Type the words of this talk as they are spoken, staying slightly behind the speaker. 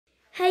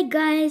Hi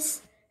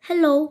guys,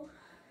 hello,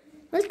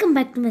 welcome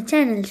back to my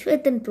channel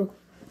Shwetan Pro.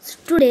 So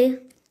today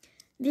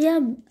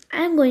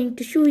I am going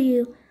to show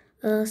you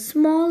a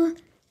small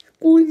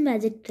cool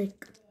magic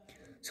trick.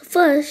 So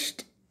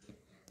first,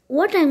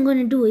 what I'm going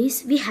to do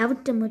is we have a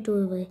tomato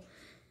over.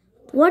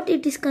 What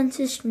it is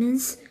consists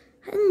means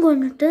I'm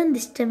going to turn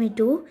this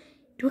tomato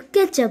to a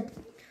ketchup.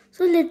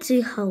 So let's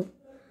see how.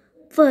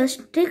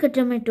 First, take a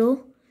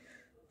tomato,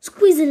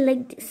 squeeze it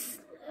like this.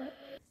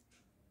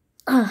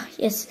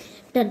 Yes,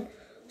 done.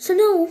 So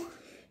now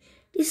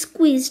is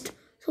squeezed.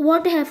 So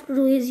what I have to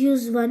do is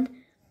use one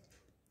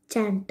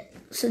chant.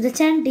 So the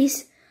chant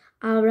is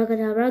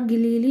abracadabra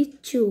gilili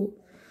chew.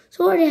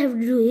 So what I have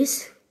to do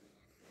is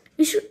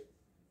we should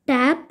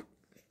tap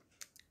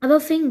our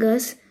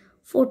fingers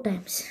 4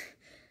 times.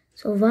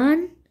 So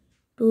 1,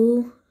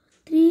 2,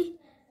 3,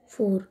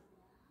 4.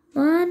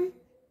 1,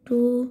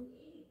 2,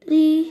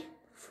 3,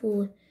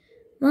 4.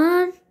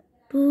 1,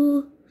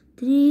 2,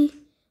 3,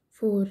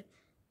 4.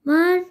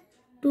 1,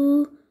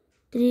 2,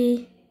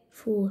 3,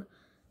 4.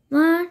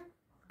 1,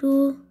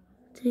 2,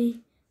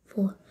 3,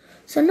 4.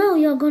 So now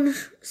you're going to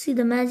see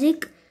the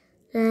magic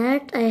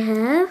that I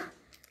have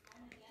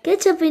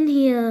ketchup in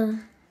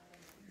here.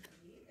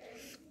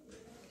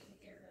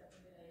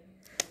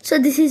 So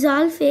this is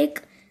all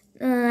fake.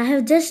 I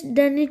have just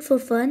done it for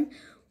fun.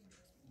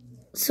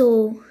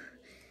 So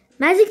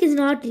magic is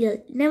not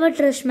real. Never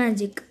trust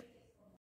magic.